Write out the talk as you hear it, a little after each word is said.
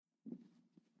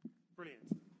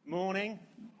Brilliant. Morning.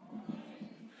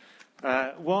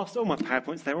 Whilst all my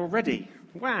PowerPoint's there already.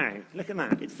 Wow, look at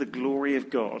that. It's the glory of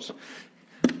God.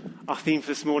 Our theme for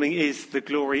this morning is the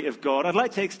glory of God. I'd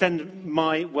like to extend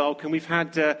my welcome. We've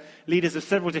had leaders of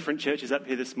several different churches up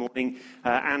here this morning.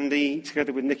 Andy,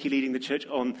 together with Nikki, leading the church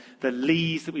on the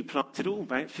Lees that we planted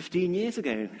about 15 years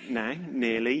ago now,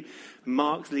 nearly.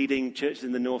 Mark's leading churches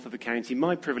in the north of the county.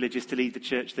 My privilege is to lead the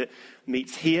church that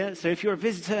meets here. So if you're a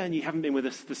visitor and you haven't been with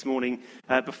us this morning,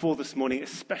 before this morning,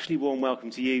 especially warm welcome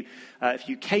to you. If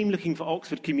you came looking for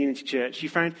Oxford Community Church, you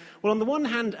found, well, on the one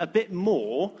hand, a bit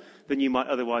more than you might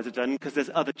otherwise have done, because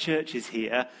there's other churches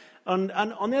here. And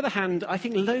on the other hand, I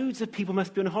think loads of people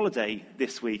must be on holiday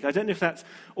this week. I don't know if that's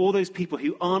all those people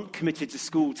who aren't committed to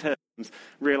school terms,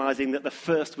 realising that the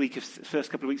first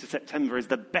couple of weeks of September is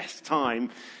the best time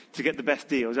to get the best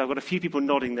deals. I've got a few people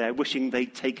nodding there, wishing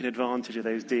they'd taken advantage of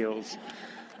those deals.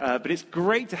 But it's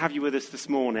great to have you with us this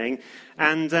morning.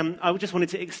 And I just wanted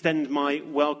to extend my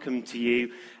welcome to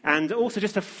you. And also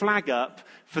just a flag up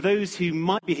for those who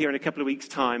might be here in a couple of weeks'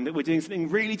 time, that we're doing something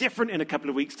really different in a couple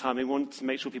of weeks' time. I want to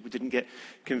make sure people didn't get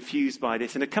confused by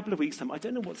this. In a couple of weeks' time, I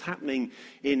don't know what's happening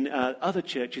in other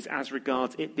churches as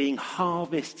regards it being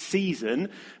harvest season,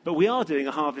 but we are doing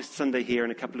a harvest Sunday here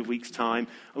in a couple of weeks' time.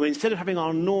 And instead of having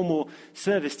our normal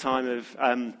service time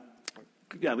of...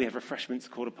 we have refreshments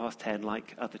 10:15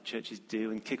 like other churches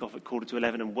do, and kick off at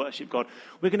 11:15 and worship God.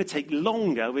 We're going to take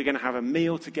longer. We're going to have a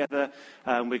meal together.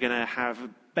 We're going to have a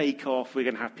bake-off. We're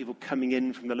going to have people coming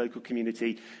in from the local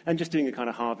community and just doing a kind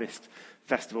of harvest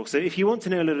festival. So if you want to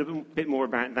know a little bit more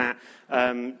about that,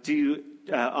 do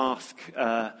ask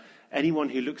anyone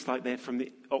who looks like they're from the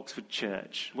Oxford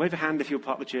Church. Wave a hand if you're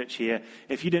part of the church here.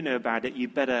 If you don't know about it, you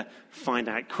better find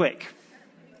out quick.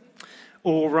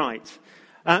 All right.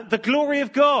 The glory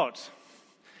of God.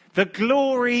 The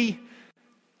glory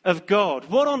of God.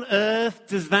 What on earth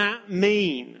does that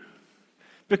mean?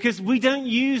 Because we don't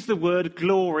use the word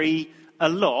glory a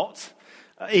lot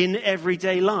in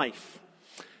everyday life.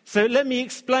 So let me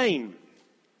explain.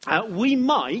 We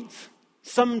might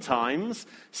sometimes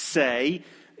say,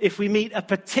 if we meet a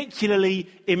particularly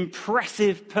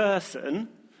impressive person,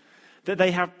 that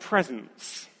they have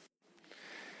presence.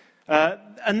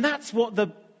 And that's what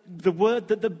the word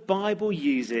that the Bible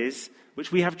uses,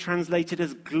 which we have translated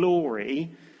as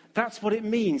glory, that's what it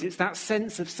means. It's that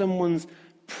sense of someone's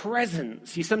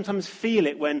presence. You sometimes feel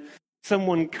it when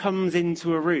someone comes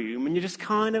into a room and you're just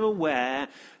kind of aware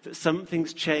that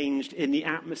something's changed in the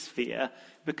atmosphere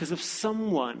because of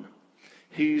someone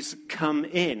who's come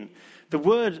in. The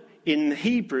word in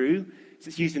Hebrew,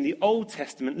 it's used in the Old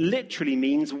Testament, literally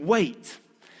means weight.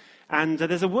 And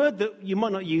there's a word that you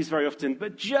might not use very often,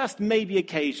 but just maybe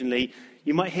occasionally,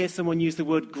 you might hear someone use the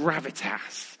word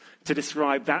gravitas to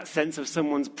describe that sense of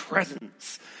someone's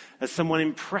presence. As someone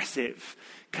impressive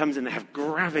comes in, they have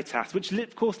gravitas, which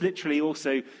of course literally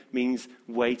also means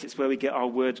weight. It's where we get our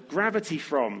word gravity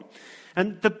from.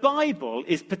 And the Bible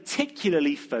is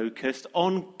particularly focused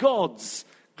on God's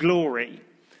glory,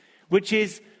 which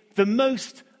is the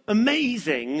most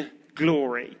amazing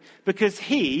glory, because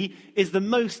he is the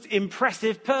most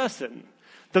impressive person,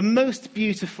 the most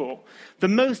beautiful, the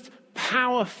most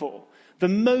powerful, the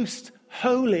most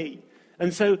holy.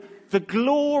 And so the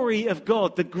glory of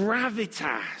God, the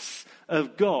gravitas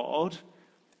of God,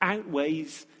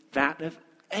 outweighs that of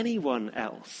anyone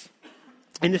else.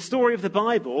 In the story of the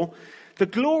Bible, the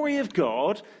glory of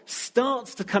God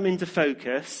starts to come into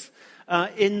focus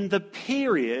in the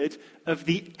period of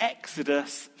the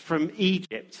Exodus from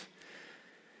Egypt.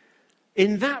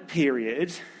 In that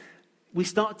period, we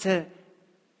start to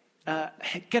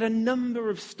get a number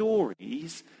of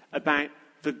stories about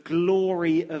the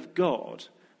glory of God.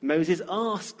 Moses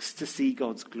asks to see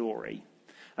God's glory.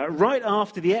 Right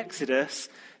after the Exodus,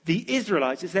 the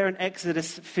Israelites, it's there in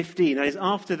Exodus 15, that is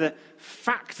after the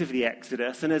fact of the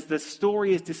Exodus, and as the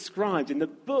story is described in the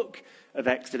book of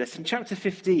Exodus, in chapter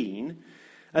 15,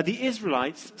 the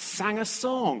Israelites sang a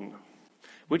song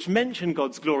which mention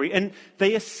God's glory, and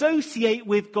they associate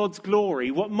with God's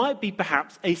glory what might be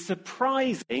perhaps a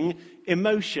surprising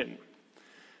emotion.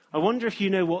 I wonder if you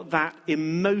know what that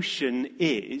emotion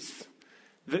is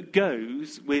that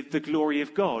goes with the glory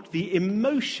of God. The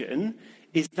emotion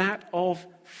is that of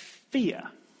fear.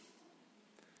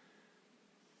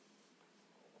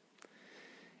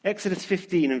 Exodus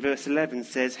 15 and verse 11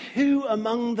 says, "Who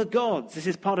among the gods," this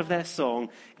is part of their song,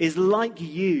 "is like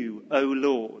you, O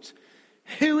Lord?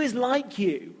 Who is like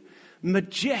you,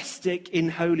 majestic in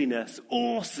holiness,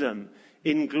 awesome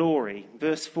in glory?"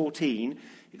 Verse 14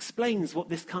 explains what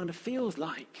this kind of feels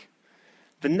like.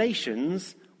 The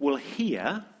nations will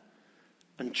hear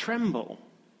and tremble.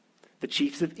 The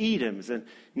chiefs of Edom, a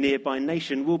nearby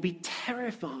nation, will be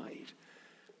terrified.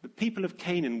 The people of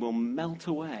Canaan will melt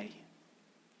away.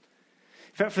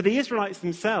 In fact, for the Israelites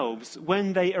themselves,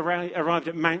 when they arrived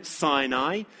at Mount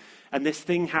Sinai, and this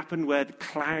thing happened where the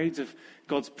clouds of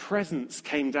God's presence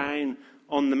came down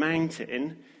on the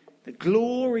mountain, the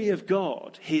glory of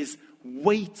God, his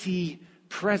weighty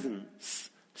presence,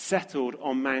 settled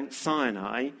on Mount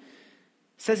Sinai. It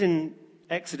says in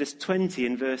Exodus 20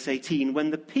 in verse 18,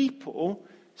 when the people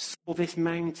saw this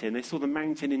mountain, they saw the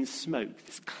mountain in smoke,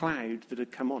 this cloud that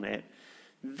had come on it,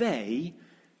 they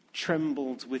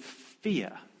trembled with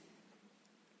fear.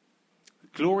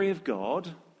 The glory of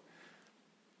God,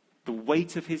 the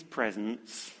weight of his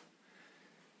presence,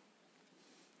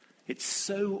 it's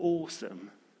so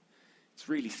awesome, it's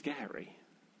really scary.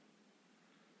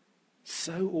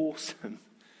 So awesome,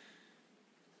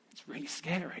 it's really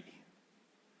scary.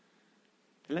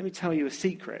 And let me tell you a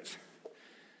secret.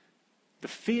 The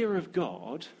fear of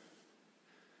God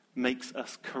makes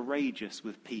us courageous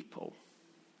with people.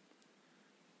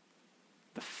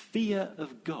 The fear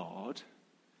of God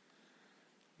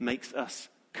makes us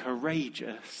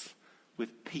courageous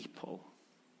with people.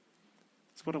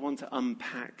 That's what I want to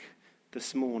unpack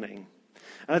this morning.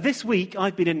 This week,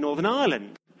 I've been in Northern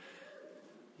Ireland.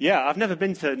 Yeah, I've never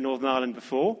been to Northern Ireland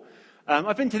before.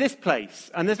 I've been to this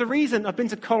place, and there's a reason. I've been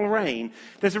to Coleraine.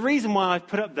 There's a reason why I've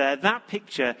put up there that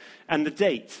picture and the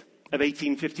date of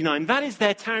 1859. That is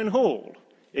their town hall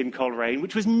in Coleraine,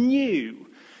 which was new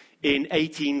in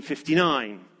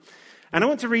 1859. And I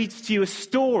want to read to you a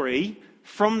story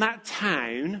from that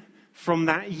town, from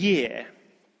that year.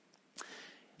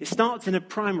 It starts in a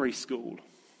primary school.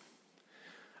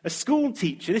 A school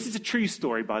teacher, this is a true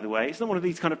story, by the way. It's not one of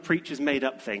these kind of preachers made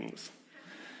up things.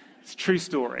 It's a true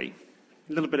story.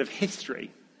 A little bit of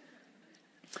history.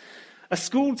 A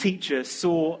school teacher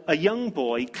saw a young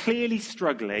boy clearly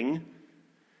struggling,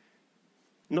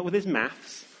 not with his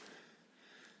maths,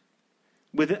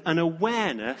 with an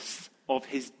awareness of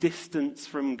his distance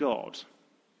from God.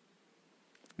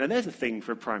 Now, there's a thing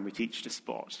for a primary teacher to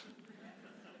spot.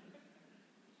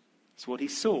 That's what he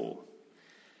saw.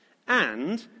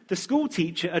 And the school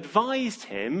teacher advised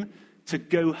him to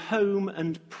go home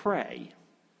and pray.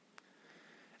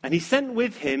 And he sent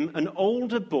with him an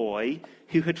older boy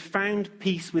who had found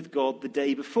peace with God the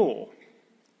day before.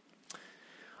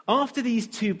 After these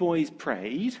two boys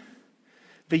prayed,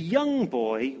 the young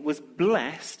boy was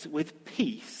blessed with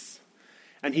peace,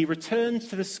 and he returned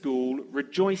to the school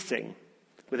rejoicing,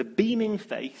 with a beaming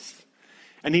face.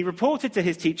 And he reported to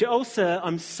his teacher, "Oh, sir,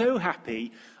 I'm so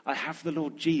happy I have the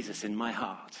Lord Jesus in my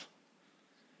heart."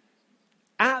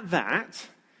 At that,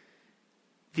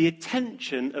 the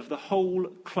attention of the whole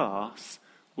class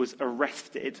was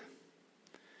arrested.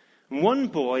 And one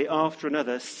boy after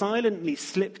another silently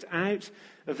slipped out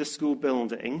of the school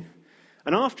building.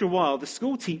 And after a while, the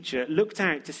school teacher looked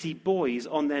out to see boys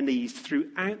on their knees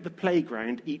throughout the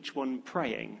playground, each one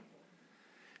praying.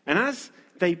 And as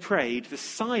they prayed, the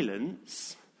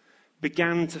silence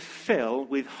began to fill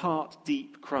with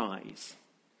heart-deep cries.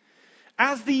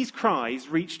 As these cries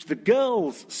reached the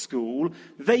girls' school,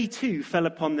 they too fell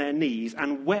upon their knees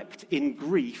and wept in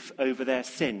grief over their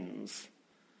sins.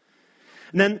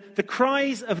 And then the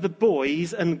cries of the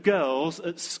boys and girls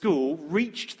at school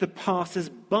reached the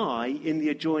passers-by in the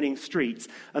adjoining streets,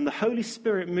 and the Holy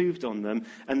Spirit moved on them,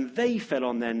 and they fell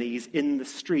on their knees in the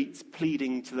streets,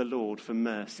 pleading to the Lord for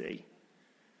mercy.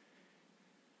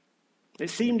 It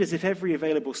seemed as if every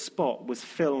available spot was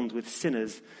filled with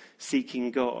sinners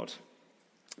seeking God.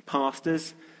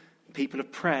 Pastors, people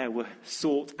of prayer were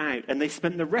sought out, and they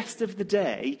spent the rest of the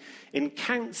day in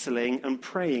counselling and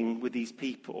praying with these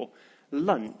people.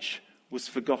 Lunch was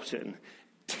forgotten.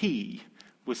 Tea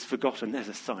was forgotten. There's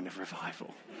a sign of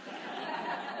revival.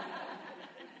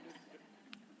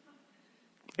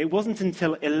 It wasn't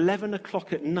until 11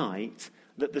 o'clock at night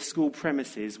that the school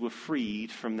premises were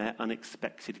freed from their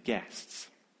unexpected guests.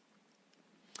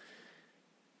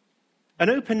 An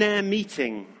open-air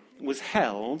meeting was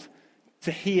held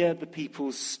to hear the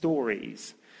people's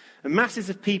stories. And masses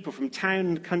of people from town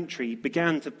and country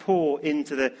began to pour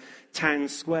into the town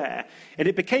square. And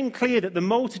it became clear that the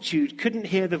multitude couldn't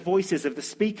hear the voices of the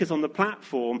speakers on the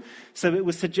platform, so it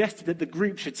was suggested that the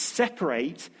group should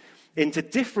separate into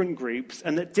different groups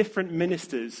and that different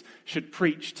ministers should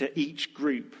preach to each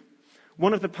group.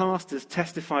 One of the pastors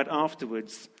testified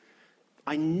afterwards,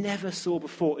 "I never saw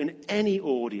before in any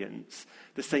audience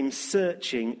the same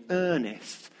searching,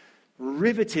 earnest,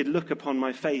 riveted look upon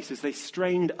my face as they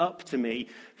strained up to me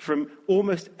from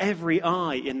almost every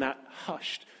eye in that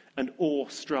hushed and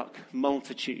awe-struck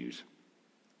multitude."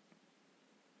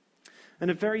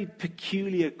 and a very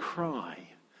peculiar cry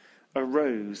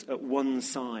arose at one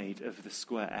side of the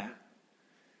square.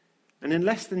 And in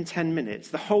less than 10 minutes,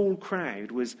 the whole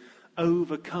crowd was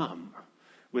overcome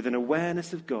with an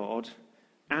awareness of God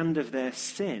and of their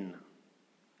sin.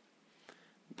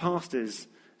 Pastors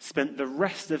spent the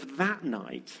rest of that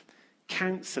night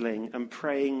counselling and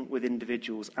praying with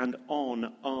individuals and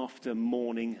on after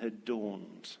morning had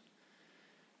dawned.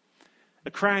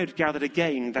 A crowd gathered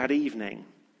again that evening,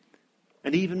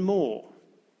 and even more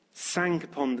sank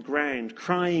upon the ground,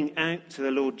 crying out to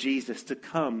the Lord Jesus to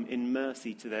come in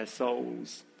mercy to their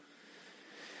souls.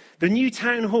 The new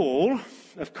town hall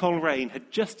of Coleraine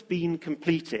had just been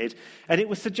completed, and it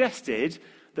was suggested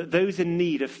that those in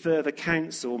need of further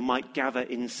counsel might gather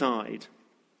inside.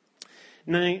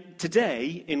 Now,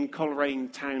 today in Coleraine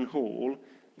Town Hall,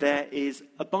 there is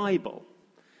a Bible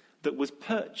that was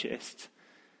purchased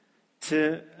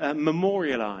to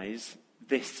memorialise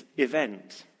this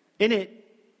event. In it,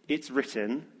 it's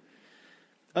written,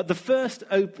 at the first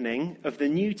opening of the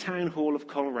new town hall of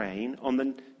Coleraine on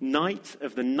the night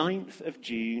of the 9th of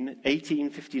June,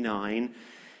 1859,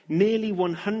 nearly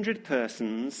 100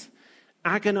 persons,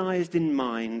 agonised in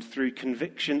mind through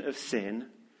conviction of sin,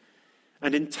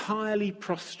 and entirely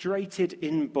prostrated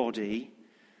in body,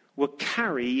 were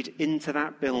carried into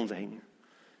that building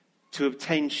to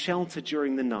obtain shelter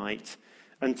during the night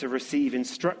and to receive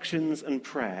instructions and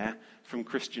prayer from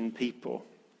Christian people.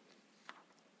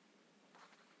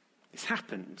 This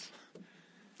happened.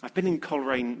 I've been in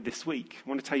Coleraine this week. I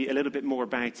want to tell you a little bit more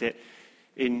about it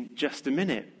in just a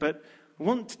minute. But I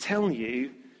want to tell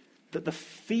you that the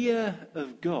fear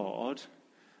of God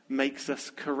makes us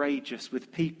courageous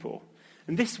with people.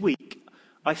 And this week,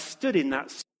 I stood in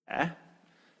that square,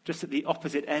 just at the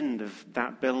opposite end of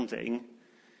that building,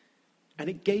 and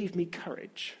it gave me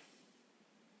courage.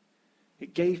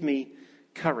 It gave me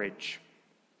courage.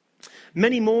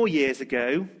 Many more years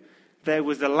ago, there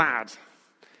was a lad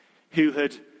who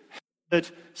had heard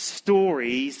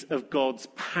stories of God's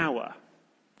power.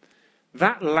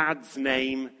 That lad's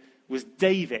name was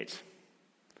David.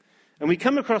 And we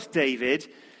come across David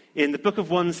in the book of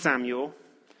 1 Samuel.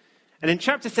 And in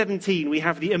chapter 17, we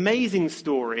have the amazing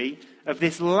story of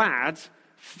this lad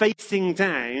facing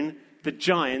down the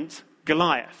giant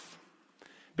Goliath.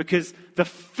 Because the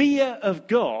fear of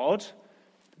God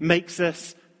makes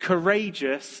us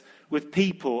courageous with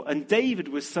people. And David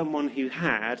was someone who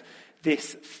had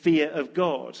this fear of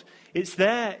God. It's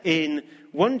there in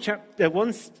 1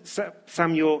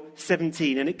 Samuel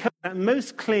 17, and it comes out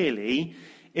most clearly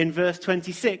in verse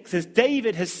 26, as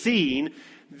David has seen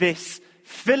this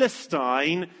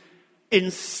Philistine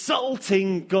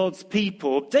insulting God's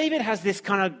people. David has this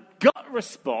kind of gut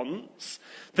response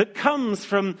that comes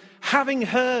from having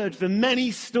heard the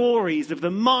many stories of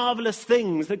the marvelous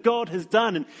things that God has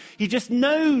done. And he just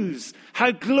knows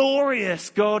how glorious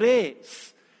God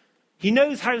is. He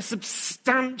knows how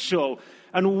substantial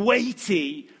and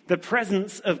weighty the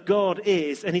presence of God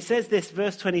is. And he says this,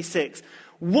 verse 26,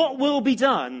 what will be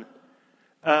done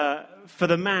for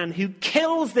the man who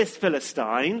kills this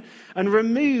Philistine and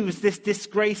removes this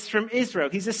disgrace from Israel?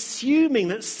 He's assuming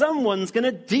that someone's going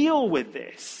to deal with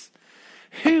this.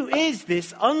 Who is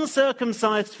this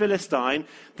uncircumcised Philistine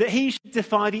that he should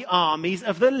defy the armies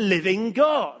of the living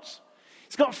God?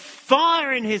 He's got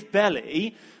fire in his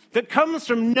belly that comes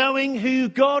from knowing who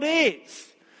God is.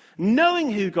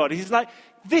 Knowing who God is. He's like,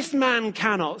 this man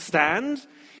cannot stand.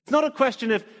 It's not a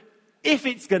question of if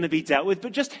it's going to be dealt with,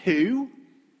 but just who.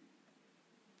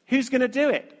 Who's going to do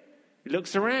it? He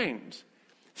looks around.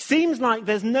 Seems like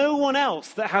there's no one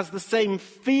else that has the same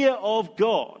fear of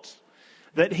God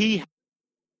that he has.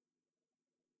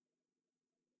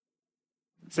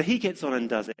 So he gets on and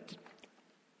does it.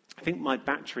 I think my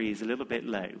battery is a little bit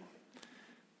low.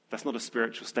 That's not a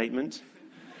spiritual statement.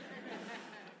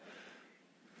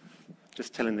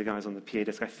 Just telling the guys on the PA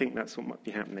desk, I think that's what might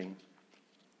be happening.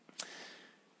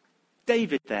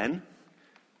 David then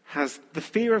has the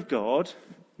fear of God,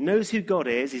 knows who God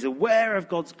is, he's aware of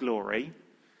God's glory,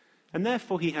 and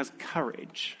therefore he has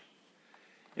courage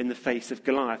in the face of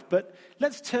Goliath. But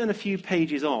let's turn a few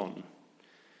pages on,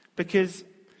 because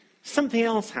something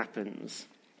else happens.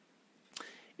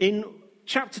 In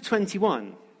chapter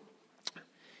 21,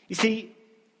 you see,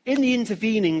 in the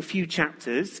intervening few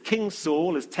chapters, King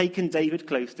Saul has taken David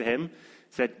close to him,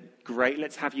 said, great,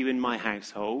 let's have you in my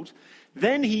household.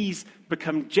 Then he's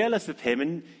become jealous of him,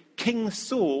 and King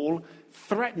Saul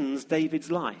threatens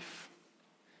David's life.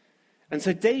 And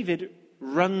so David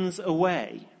runs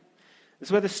away.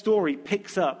 That's where the story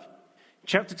picks up.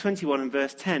 Chapter 21 and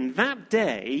verse 10. That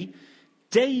day,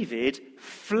 David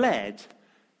fled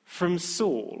from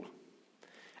Saul.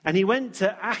 And he went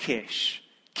to Achish,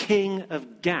 king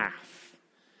of Gath.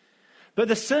 But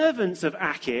the servants of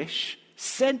Achish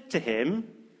said to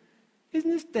him,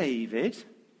 "Isn't this David,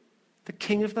 the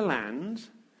king of the land?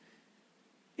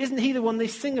 Isn't he the one they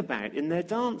sing about in their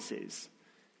dances?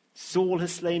 Saul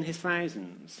has slain his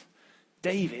thousands,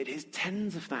 David his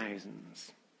tens of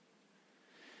thousands."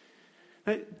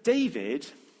 Now,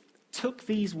 David took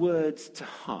these words to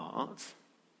heart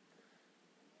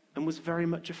and was very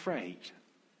much afraid.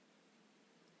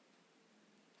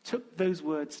 Took those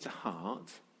words to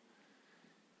heart,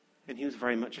 and he was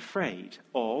very much afraid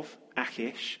of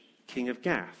Achish, king of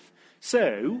Gath.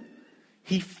 So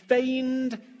he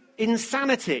feigned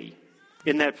insanity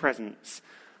in their presence.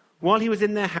 While he was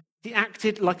in their house, he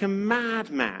acted like a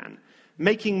madman,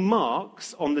 making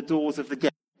marks on the doors of the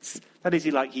gates. That is,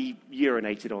 he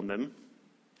urinated on them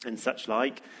and such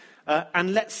like,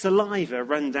 and let saliva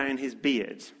run down his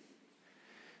beard.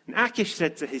 And Achish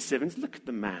said to his servants, "Look at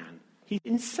the man. He's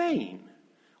insane.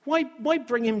 Why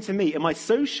bring him to me? Am I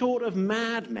so short of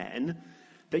madmen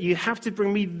that you have to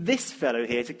bring me this fellow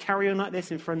here to carry on like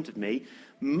this in front of me?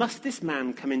 Must this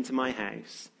man come into my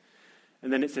house?"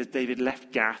 And then it says David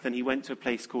left Gath and he went to a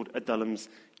place called Adullam's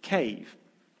cave.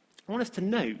 I want us to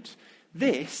note,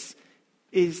 this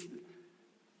is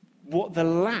what the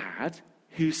lad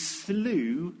who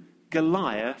slew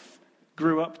Goliath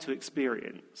grew up to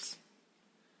experience.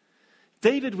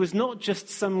 David was not just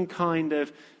some kind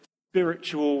of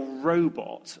spiritual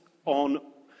robot on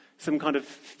some kind of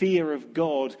fear of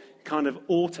God kind of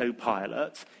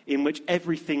autopilot in which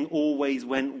everything always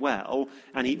went well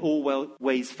and he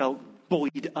always felt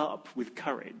buoyed up with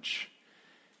courage.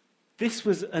 This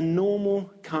was a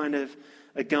normal kind of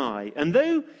a guy. And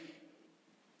though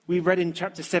we read in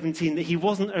chapter 17 that he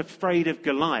wasn't afraid of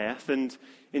Goliath, and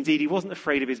indeed he wasn't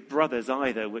afraid of his brothers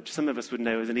either, which some of us would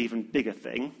know as an even bigger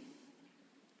thing,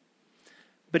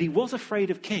 but he was afraid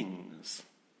of kings.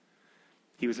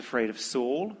 He was afraid of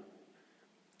Saul.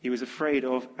 He was afraid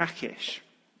of Achish.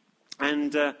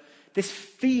 And this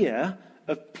fear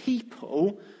of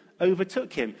people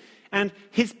overtook him. And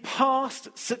his past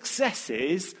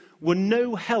successes were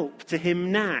no help to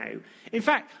him now. In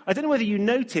fact, I don't know whether you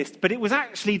noticed, but it was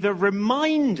actually the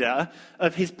reminder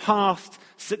of his past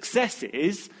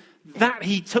successes that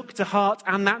he took to heart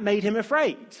and that made him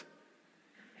afraid.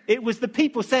 It was the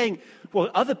people saying, "Well,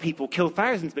 other people kill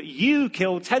thousands, but you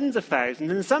kill tens of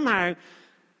thousands." And somehow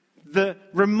the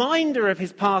reminder of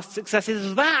his past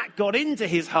successes, that got into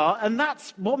his heart, and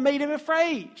that's what made him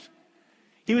afraid.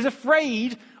 He was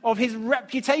afraid of his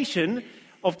reputation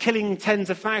of killing tens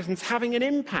of thousands having an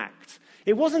impact.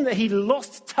 It wasn't that he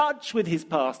lost touch with his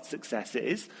past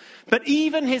successes, but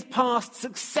even his past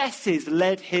successes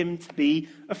led him to be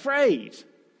afraid.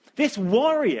 This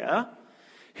warrior,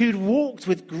 who'd walked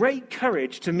with great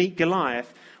courage to meet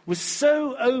Goliath, was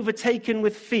so overtaken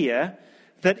with fear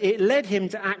that it led him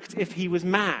to act if he was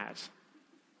mad.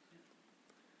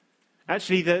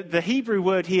 Actually, the Hebrew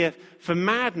word here for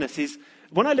madness is,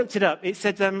 when I looked it up, it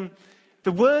said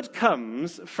the word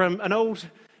comes from an old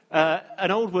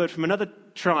word from another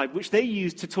tribe, which they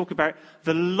used to talk about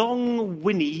the long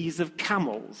whinnies of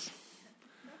camels.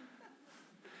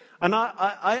 And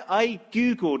I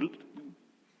Googled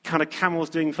kind of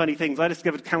camels doing funny things. I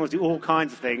discovered camels do all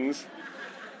kinds of things.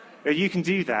 You can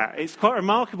do that. It's quite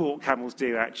remarkable what camels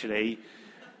do, actually.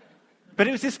 But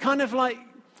it was this kind of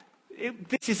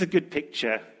this is a good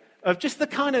picture of just the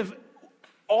kind of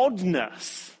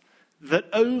oddness that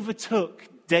overtook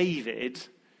David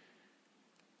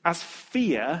as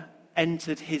fear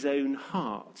entered his own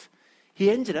heart. He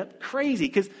ended up crazy,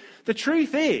 because the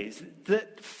truth is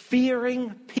that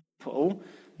fearing people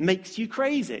makes you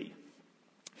crazy.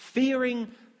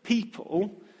 Fearing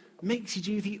people makes you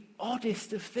do the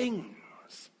oddest of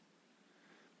things.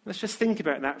 Let's just think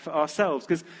about that for ourselves,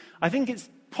 because I think it's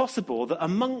possible that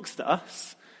amongst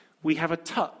us we have a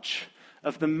touch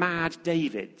of the mad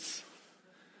Davids.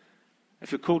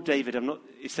 If you're called David,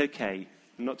 it's okay.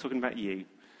 I'm not talking about you.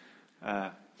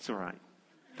 It's all right.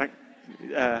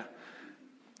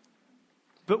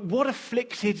 But what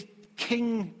afflicted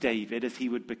King David, as he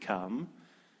would become,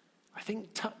 I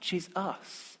think touches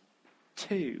us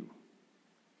too.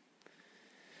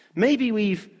 Maybe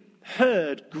we've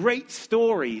heard great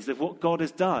stories of what God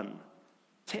has done.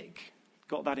 Tick,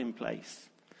 got that in place.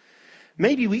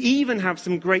 Maybe we even have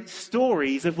some great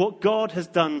stories of what God has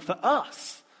done for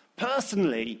us,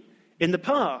 personally, in the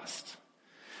past.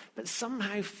 But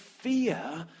somehow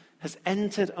fear has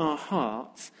entered our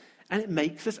hearts and it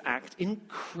makes us act in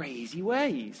crazy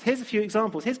ways. Here's a few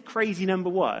examples. Here's crazy number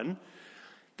one.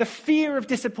 The fear of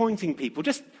disappointing people.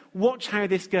 Just watch how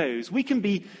this goes. We can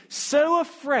be so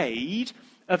afraid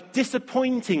of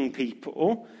disappointing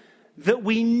people that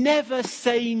we never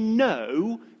say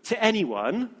no to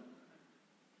anyone,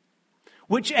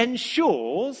 which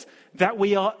ensures that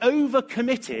we are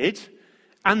overcommitted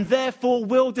and therefore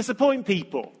will disappoint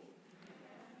people.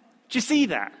 Do you see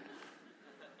that?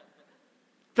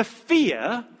 The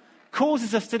fear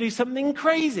causes us to do something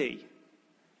crazy.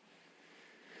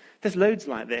 There's loads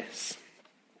like this.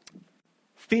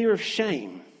 Fear of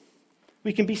shame.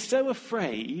 We can be so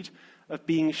afraid of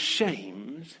being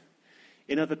shamed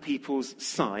in other people's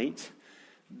sight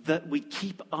that we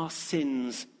keep our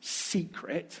sins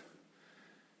secret,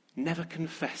 never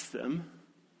confess them,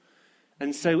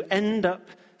 and so end up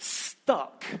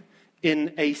stuck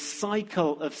in a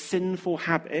cycle of sinful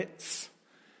habits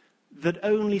that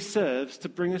only serves to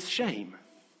bring us shame.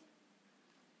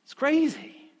 It's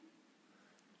crazy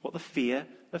what the fear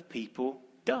of people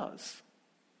does.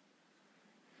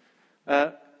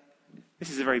 This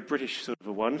is a very British sort of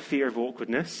a one, fear of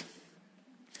awkwardness.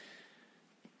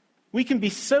 We can be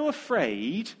so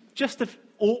afraid just of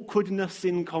awkwardness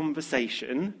in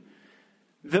conversation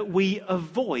that we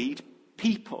avoid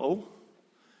people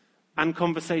and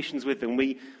conversations with them.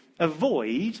 We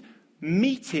avoid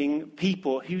meeting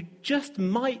people who just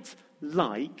might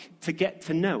like to get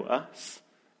to know us.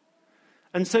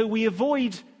 And so we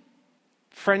avoid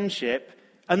friendship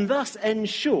and thus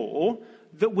ensure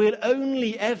that we'll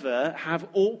only ever have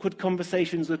awkward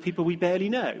conversations with people we barely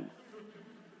know.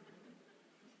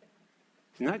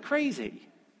 Isn't that crazy?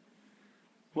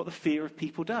 What the fear of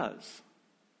people does.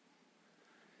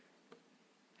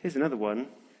 Here's another one.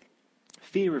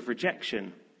 Fear of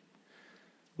rejection.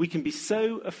 We can be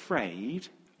so afraid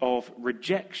of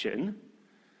rejection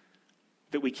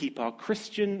that we keep our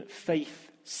Christian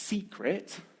faith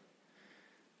secret,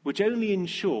 which only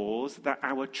ensures that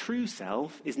our true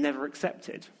self is never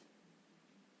accepted.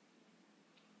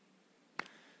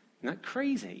 Isn't that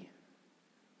crazy?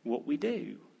 What we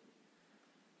do.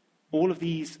 All of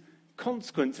these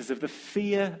consequences of the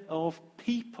fear of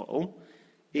people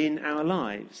in our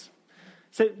lives.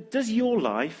 So, does your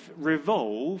life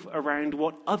revolve around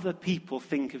what other people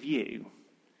think of you?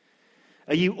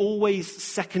 Are you always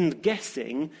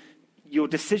second-guessing your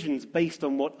decisions based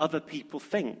on what other people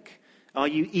think? Are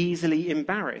you easily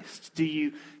embarrassed? Do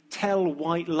you tell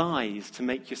white lies to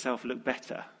make yourself look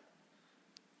better?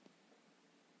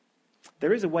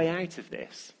 There is a way out of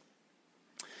this.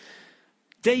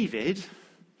 David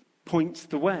points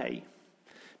the way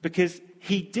because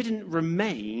he didn't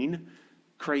remain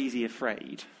crazy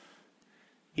afraid.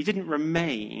 He didn't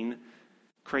remain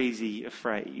crazy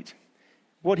afraid.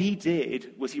 What he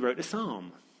did was he wrote a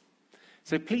psalm.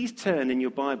 So please turn in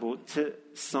your Bible to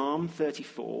Psalm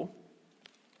 34,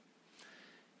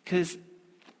 because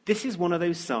this is one of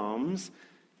those psalms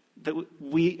that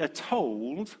we are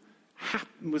told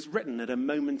was written at a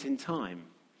moment in time.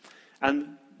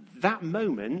 And that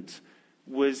moment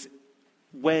was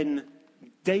when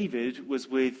David was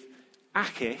with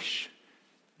Achish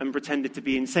and pretended to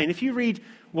be insane. If you read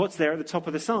what's there at the top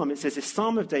of the psalm, it says, a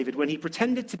psalm of David when he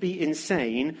pretended to be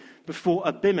insane before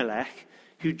Abimelech,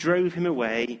 who drove him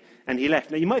away, and he left.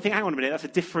 Now, you might think, hang on a minute, that's a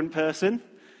different person.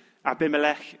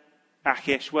 Abimelech,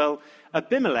 Achish. Well,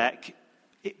 Abimelech,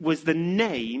 it was the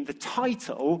name, the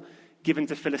title given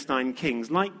to Philistine kings.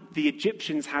 Like the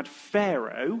Egyptians had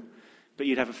Pharaoh, but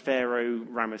you'd have a Pharaoh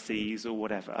Ramesses or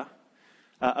whatever.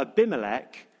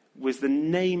 Abimelech was the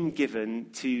name given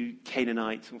to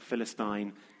Canaanite or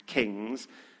Philistine kings,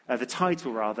 the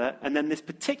title rather, and then this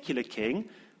particular king,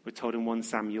 we're told in 1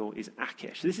 Samuel, is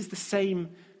Achish. This is the same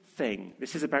thing.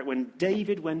 This is about when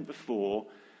David went before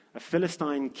a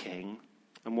Philistine king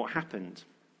and what happened.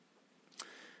 I'm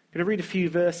going to read a few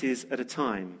verses at a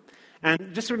time.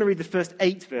 And just going to read the first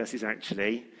 8 verses,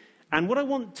 actually. And what I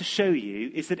want to show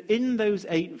you is that in those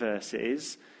 8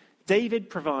 verses, David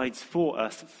provides for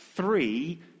us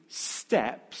 3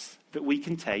 steps that we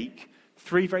can take,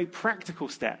 3 very practical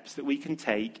steps that we can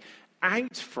take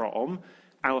out from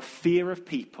our fear of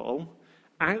people,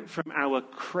 out from our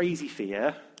crazy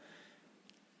fear,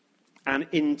 and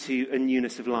into a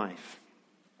newness of life.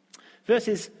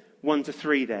 Verses 1 to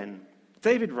 3 then.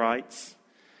 David writes,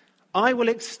 I will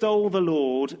extol the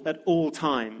Lord at all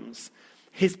times.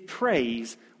 His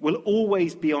praise will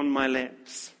always be on my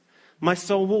lips. My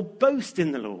soul will boast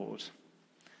in the Lord.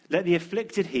 Let the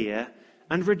afflicted hear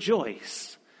and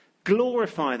rejoice.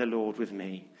 Glorify the Lord with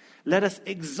me. Let us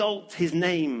exalt his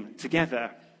name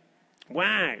together.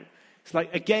 Wow. It's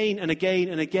like again and again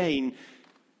and again,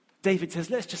 David says,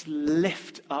 let's just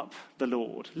lift up the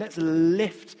Lord. Let's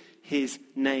lift his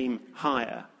name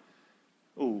higher.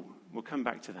 Oh, We'll come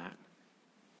back to that.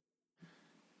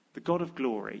 The God of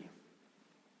glory.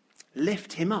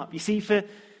 Lift him up. You see,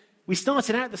 we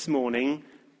started out this morning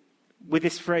with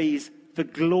this phrase, the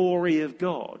glory of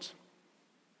God.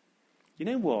 You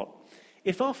know what?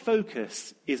 If our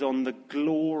focus is on the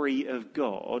glory of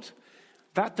God,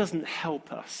 that doesn't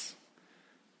help us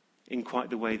in quite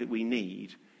the way that we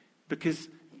need. Because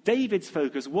David's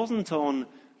focus wasn't on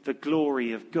the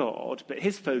glory of God, but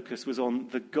his focus was on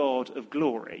the God of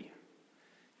glory.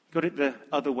 Got it the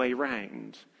other way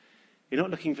round. You're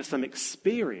not looking for some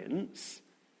experience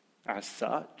as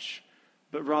such,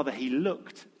 but rather he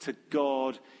looked to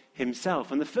God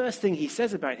himself. And the first thing he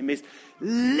says about him is,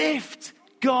 lift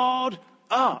God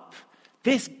up.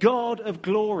 This God of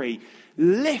glory,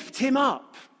 lift him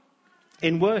up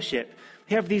in worship.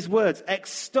 We have these words,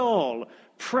 extol,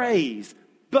 praise,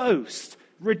 boast,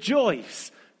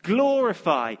 rejoice,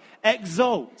 glorify,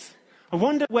 exalt. I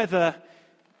wonder whether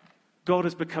God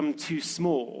has become too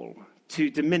small, too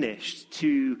diminished,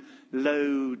 too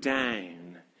low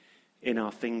down in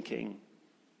our thinking.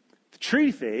 The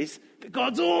truth is that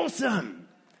God's awesome.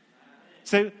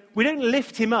 So we don't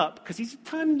lift him up because he's a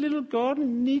tiny little God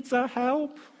and needs our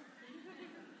help.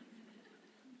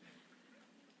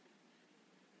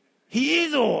 He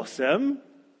is awesome,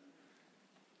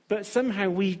 but somehow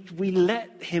we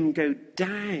let him go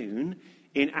down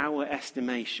in our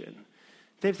estimation.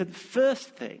 They've said the first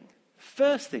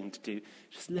thing to do,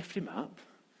 just lift him up.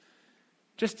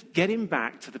 Just get him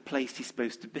back to the place he's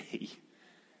supposed to be.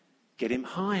 Get him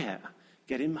higher.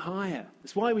 Get him higher.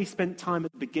 That's why we spent time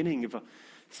at the beginning of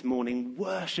this morning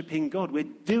worshipping God. We're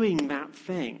doing that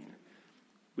thing.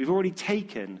 We've already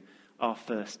taken our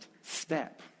first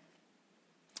step.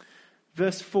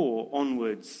 Verse 4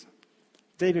 onwards,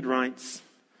 David writes,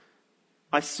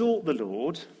 I sought the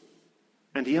Lord,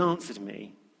 and he answered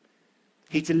me.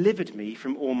 He delivered me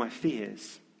from all my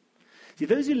fears. See,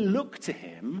 those who look to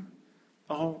him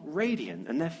are radiant,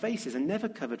 and their faces are never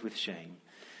covered with shame.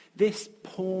 This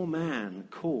poor man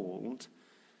called,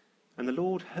 and the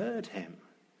Lord heard him.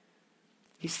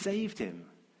 He saved him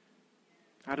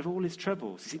out of all his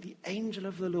troubles. You see, the angel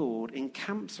of the Lord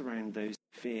encamps around those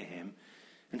who fear him,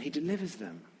 and he delivers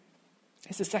them.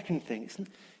 Here's the second thing. This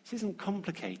isn't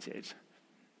complicated.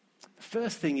 The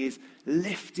first thing is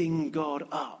lifting God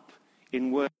up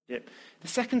in worship. The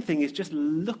second thing is just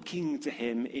looking to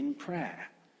him in prayer.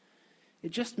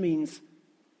 It just means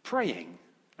praying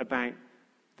about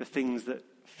the things that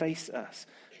face us,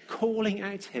 calling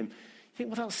out to him. You think,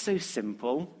 well, that's so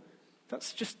simple.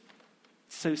 That's just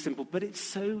so simple, but it's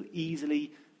so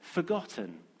easily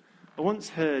forgotten. I once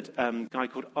heard a guy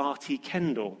called R.T.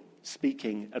 Kendall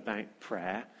speaking about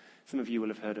prayer. Some of you will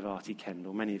have heard of R.T.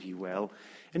 Kendall, many of you will.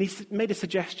 And he made a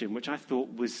suggestion which I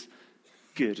thought was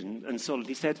good and solid.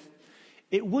 He said,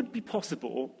 it would be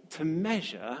possible to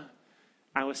measure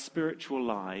our spiritual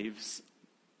lives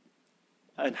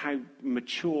and how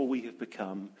mature we have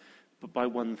become by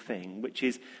one thing, which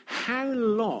is how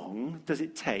long does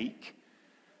it take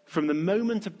from the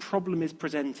moment a problem is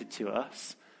presented to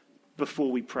us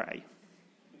before we pray?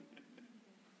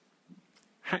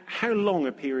 How long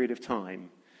a period of time?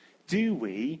 Do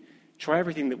we try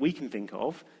everything that we can think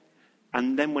of,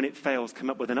 and then when it fails, come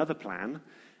up with another plan,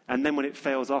 and then when it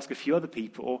fails, ask a few other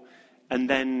people, and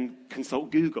then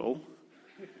consult Google,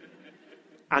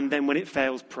 and then when it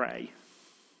fails, pray?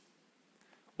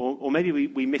 Or maybe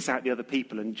we miss out the other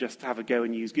people and just have a go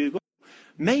and use Google.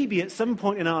 Maybe at some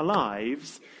point in our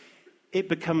lives, it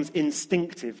becomes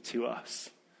instinctive to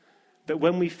us that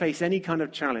when we face any kind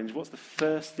of challenge, what's the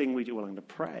first thing we do? Well, I'm going to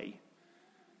pray.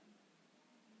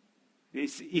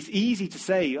 It's easy to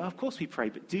say, oh, of course we pray,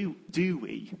 but do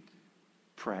we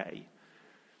pray?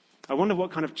 I wonder what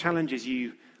kind of challenges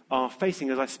you are facing.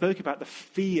 As I spoke about the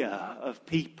fear of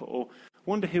people, I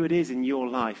wonder who it is in your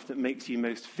life that makes you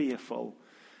most fearful.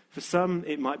 For some,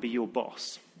 it might be your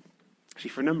boss.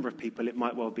 Actually, for a number of people, it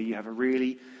might well be you have a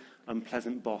really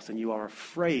unpleasant boss and you are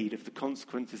afraid of the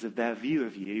consequences of their view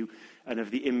of you and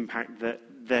of the impact that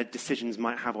their decisions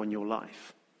might have on your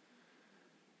life.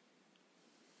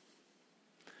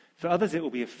 For others, it will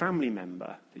be a family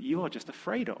member that you are just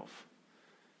afraid of.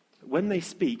 When they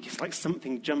speak, it's like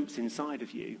something jumps inside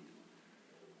of you.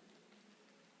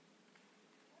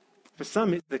 For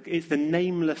some, it's the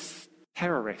nameless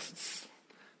terrorists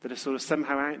that are sort of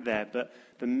somehow out there, but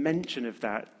the mention of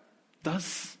that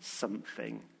does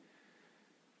something.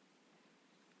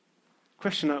 The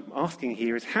question I'm asking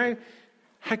here is how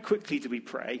quickly do we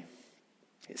pray?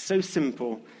 It's so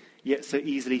simple, yet so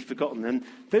easily forgotten. And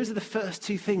those are the first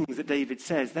two things that David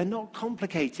says. They're not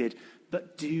complicated,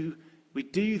 but we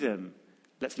do them?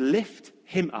 Let's lift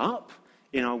him up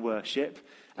in our worship,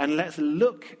 and let's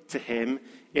look to him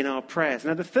in our prayers.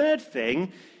 Now, the third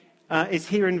thing is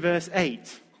here in verse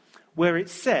 8, where it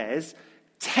says,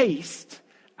 taste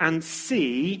and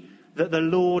see that the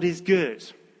Lord is good.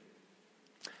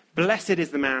 Blessed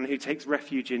is the man who takes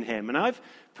refuge in him. And I've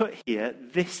put here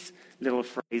this little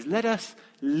phrase, let us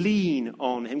lean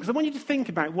on him. Because I want you to think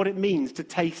about what it means to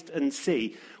taste and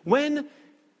see. When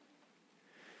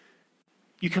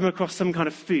you come across some kind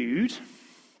of food,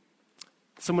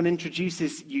 someone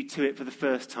introduces you to it for the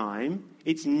first time,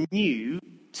 it's new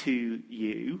to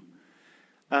you,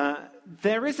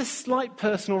 there is a slight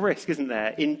personal risk, isn't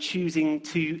there, in choosing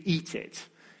to eat it.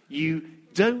 You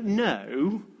don't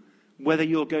know whether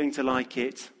you're going to like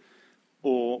it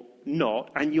or not,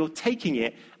 and you're taking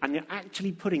it and you're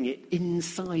actually putting it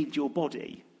inside your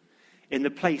body, in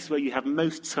the place where you have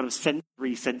most sort of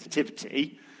sensory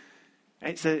sensitivity.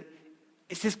 It's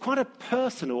this quite a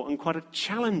personal and quite a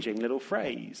challenging little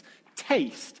phrase.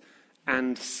 Taste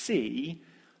and see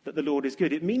that the Lord is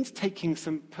good. It means taking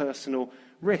some personal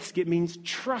risk. It means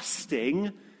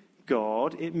trusting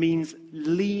God. It means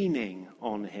leaning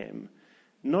on him.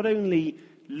 Not only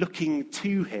looking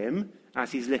to him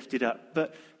as he's lifted up,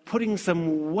 but putting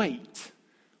some weight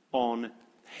on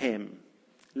him.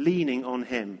 Leaning on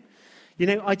him. You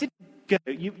know, I didn't go...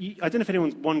 I don't know if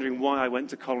anyone's wondering why I went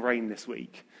to Coleraine this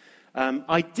week.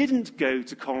 I didn't go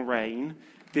to Coleraine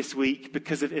this week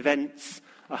because of events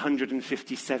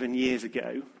 157 years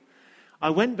ago. I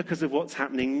went because of what's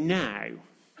happening now.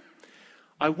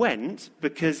 I went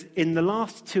because in the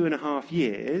last 2.5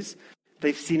 years,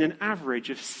 they've seen an average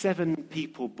of 7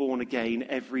 people born again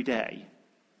every day.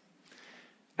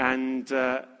 And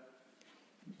the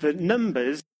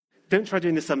numbers, don't try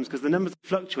doing the sums because the numbers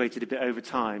fluctuated a bit over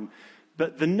time,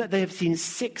 but they have seen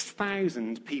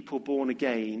 6,000 people born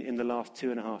again in the last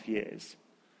 2.5 years.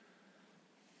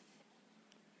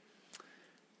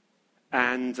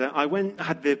 And I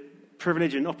had the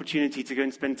privilege and opportunity to go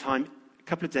and spend time, a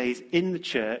couple of days, in the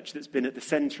church that's been at the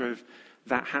centre of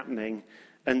that happening,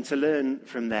 and to learn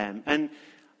from them. And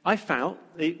I felt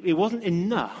it wasn't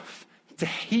enough to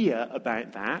hear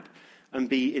about that and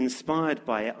be inspired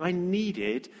by it. I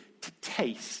needed to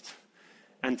taste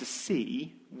and to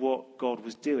see what God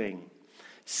was doing.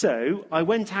 So I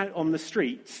went out on the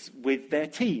streets with their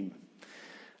team.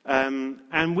 And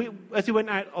as we went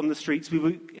out on the streets, we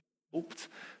were helped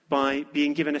by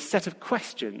being given a set of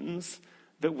questions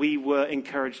that we were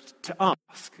encouraged to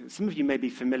ask. Some of you may be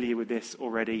familiar with this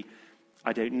already,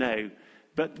 I don't know.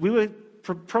 But we were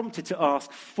prompted to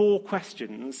ask 4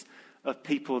 questions of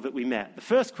people that we met. The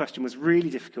first question was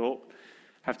really difficult,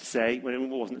 I have to say. Well, it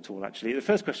wasn't at all, actually. The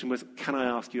first question was, can I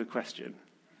ask you a question?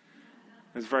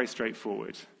 It was very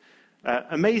straightforward.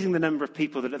 Amazing the number of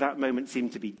people that at that moment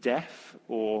seemed to be deaf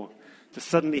or to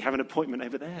suddenly have an appointment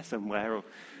over there somewhere.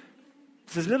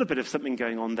 So there's a little bit of something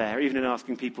going on there, even in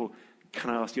asking people,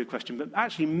 can I ask you a question? But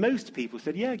actually, most people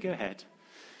said, yeah, go ahead.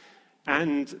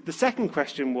 And the second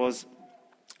question was,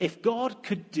 if God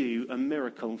could do a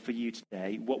miracle for you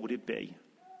today, what would it be?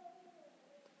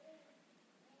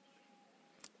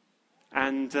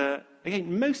 And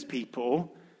again, most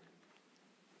people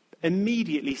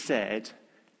immediately said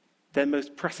their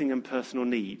most pressing and personal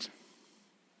need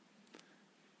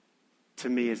to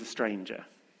me as a stranger.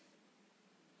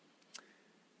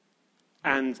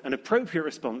 And an appropriate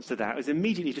response to that was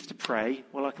immediately just to pray.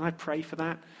 Well, can I pray for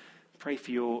that? Pray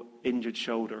for your injured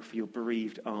shoulder, or for your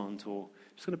bereaved aunt, or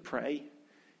just going to pray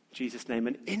in Jesus' name.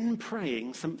 And in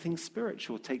praying, something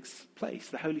spiritual takes place.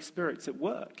 The Holy Spirit's at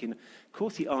work. And of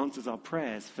course, he answers our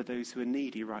prayers for those who are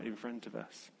needy right in front of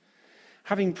us.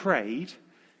 Having prayed,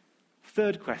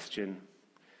 third question.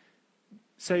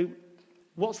 So,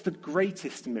 what's the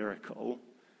greatest miracle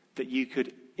that you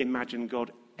could imagine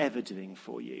God ever doing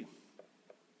for you?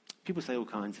 People say all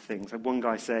kinds of things. I had one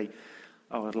guy say,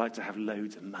 oh, I'd like to have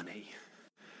loads of money.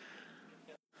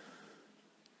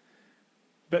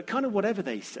 But kind of whatever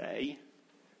they say,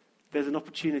 there's an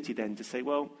opportunity then to say,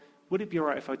 well, would it be all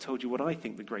right if I told you what I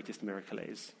think the greatest miracle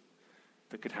is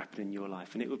that could happen in your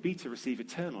life? And it would be to receive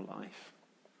eternal life.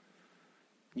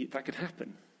 That could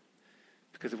happen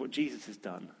because of what Jesus has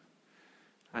done.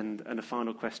 And a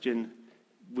final question,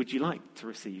 would you like to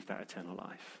receive that eternal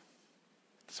life?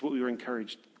 That's what we were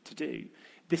encouraged to do.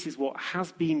 This is what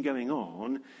has been going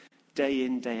on day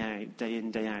in, day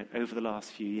out over the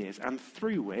last few years, and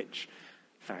through which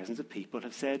thousands of people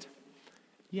have said,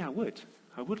 yeah,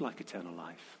 I would like eternal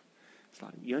life. It's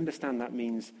like, you understand that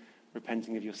means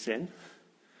repenting of your sin?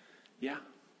 Yeah.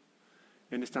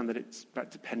 You understand that it's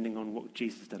about depending on what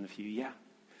Jesus has done for you? Yeah.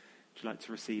 Would you like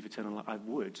to receive eternal life? I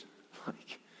would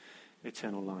like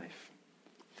eternal life.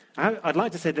 I'd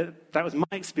like to say that that was my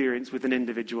experience with an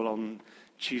individual on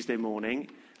Tuesday morning.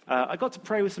 I got to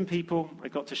pray with some people. I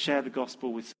got to share the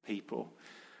gospel with some people.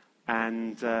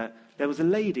 And there was a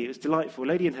lady, it was delightful, a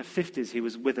lady in her 50s who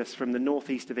was with us from the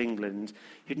northeast of England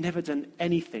who'd never done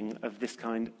anything of this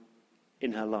kind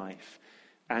in her life.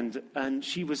 And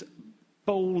she was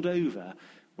bowled over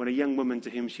when a young woman to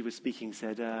whom she was speaking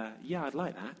said, yeah, I'd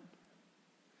like that.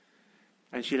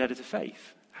 And she led her to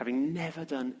faith, having never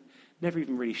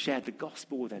even really shared the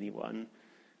gospel with anyone,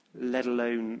 let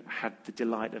alone had the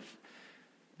delight of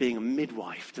being a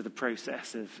midwife to the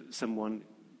process of someone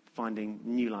finding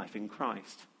new life in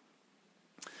Christ.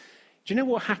 Do you know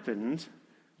what happened?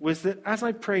 Was that as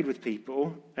I prayed with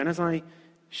people and as I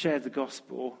shared the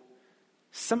gospel,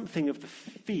 something of the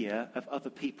fear of other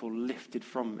people lifted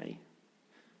from me.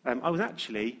 I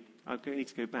need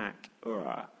to go back.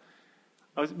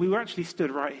 We were actually stood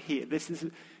right here.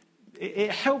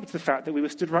 It helped the fact that we were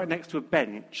stood right next to a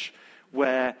bench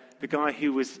where the guy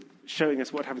who was showing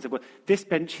us what happened said, well, this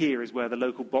bench here is where the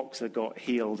local boxer got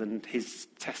healed and his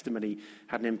testimony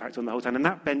had an impact on the whole town. And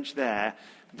that bench there,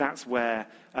 that's where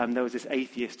there was this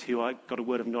atheist who I got a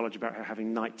word of knowledge about her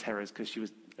having night terrors because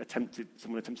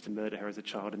someone attempted to murder her as a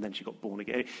child and then she got born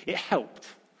again. It helped.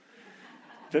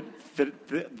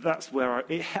 That's where I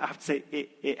have to say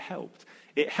it helped.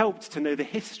 It helped to know the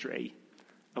history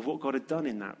of what God had done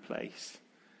in that place.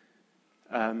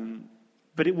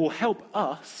 But it will help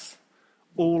us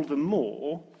all the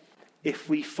more if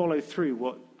we follow through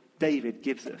what David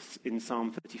gives us in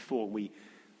Psalm 34. We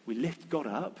lift God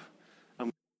up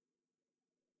and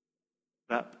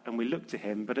we look to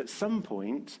him, but at some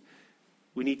point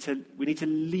we need to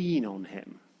lean on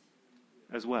him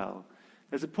as well.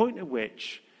 There's a point at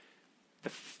which the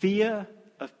fear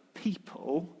of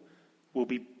people will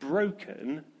be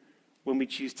broken when we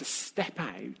choose to step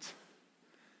out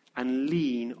and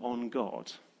lean on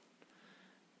God,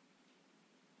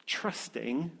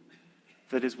 trusting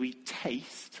that as we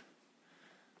taste,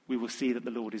 we will see that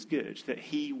the Lord is good, that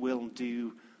he will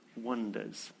do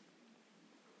wonders.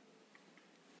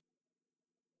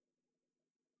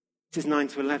 This is 9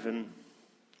 to 11.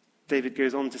 David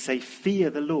goes on to say, fear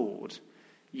the Lord,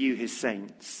 you his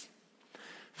saints.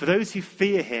 For those who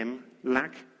fear him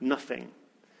lack nothing.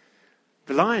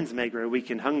 The lions may grow weak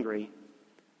and hungry,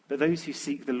 but those who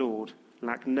seek the Lord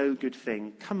lack no good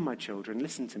thing. Come, my children,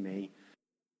 listen to me.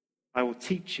 I will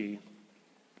teach you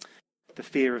the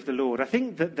fear of the Lord. I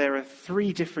think that there are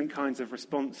three different kinds of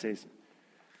responses.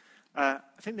 That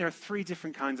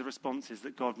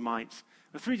God might...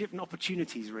 There are three different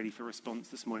opportunities, really, for response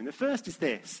this morning. The first is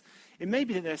this. It may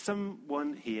be that there's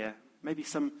someone here, maybe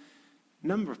some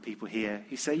number of people here,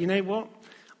 who say, you know what?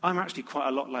 I'm actually quite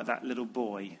a lot like that little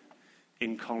boy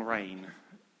in Coleraine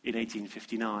in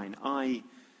 1859. I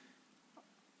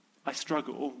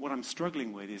struggle. What I'm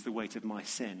struggling with is the weight of my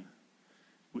sin,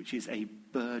 which is a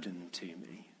burden to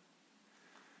me.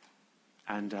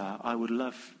 And I would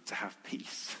love to have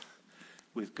peace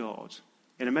with God.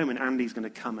 In a moment, Andy's going to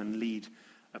come and lead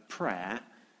a prayer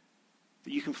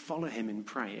that you can follow him in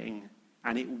praying,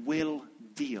 and it will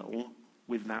deal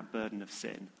with that burden of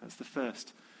sin. That's the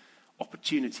first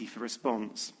opportunity for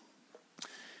response.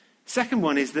 Second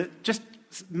one is that just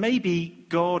maybe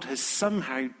God has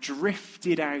somehow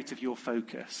drifted out of your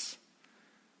focus.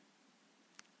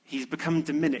 He's become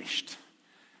diminished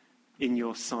in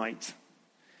your sight.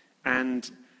 And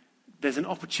there's an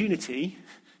opportunity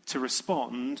to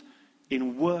respond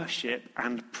in worship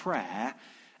and prayer.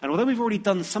 And although we've already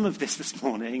done some of this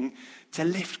morning, to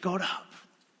lift God up,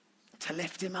 to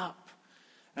lift him up,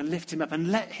 and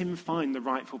let him find the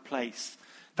rightful place.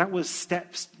 That was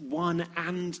steps 1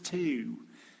 and 2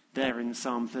 there in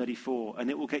Psalm 34. And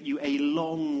it will get you a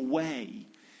long way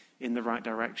in the right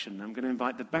direction. I'm going to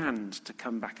invite the band to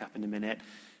come back up in a minute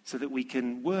so that we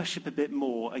can worship a bit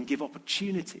more and give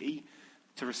opportunity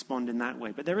to respond in that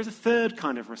way. But there is a third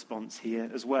kind of response here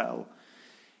as well.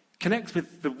 Connects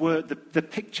with the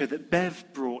picture that Bev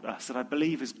brought us, that I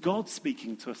believe is God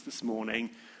speaking to us this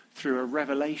morning through a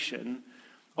revelation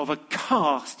of a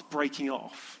cast breaking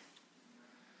off.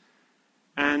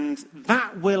 And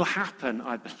that will happen,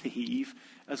 I believe,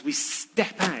 as we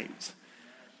step out.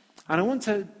 And I want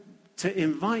to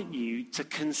invite you to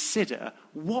consider,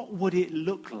 what would it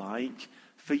look like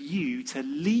for you to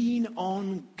lean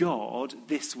on God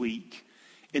this week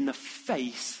in the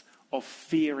face of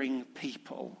fearing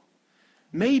people?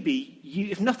 Maybe,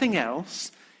 if nothing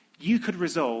else, you could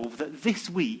resolve that this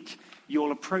week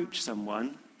you'll approach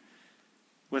someone,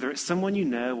 whether it's someone you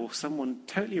know or someone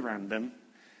totally random,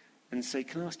 and say,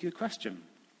 can I ask you a question?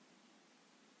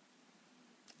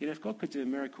 You know, if God could do a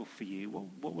miracle for you, well,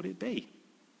 what would it be?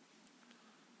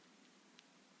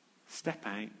 Step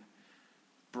out,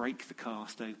 break the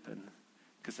cast open,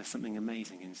 because there's something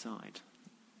amazing inside.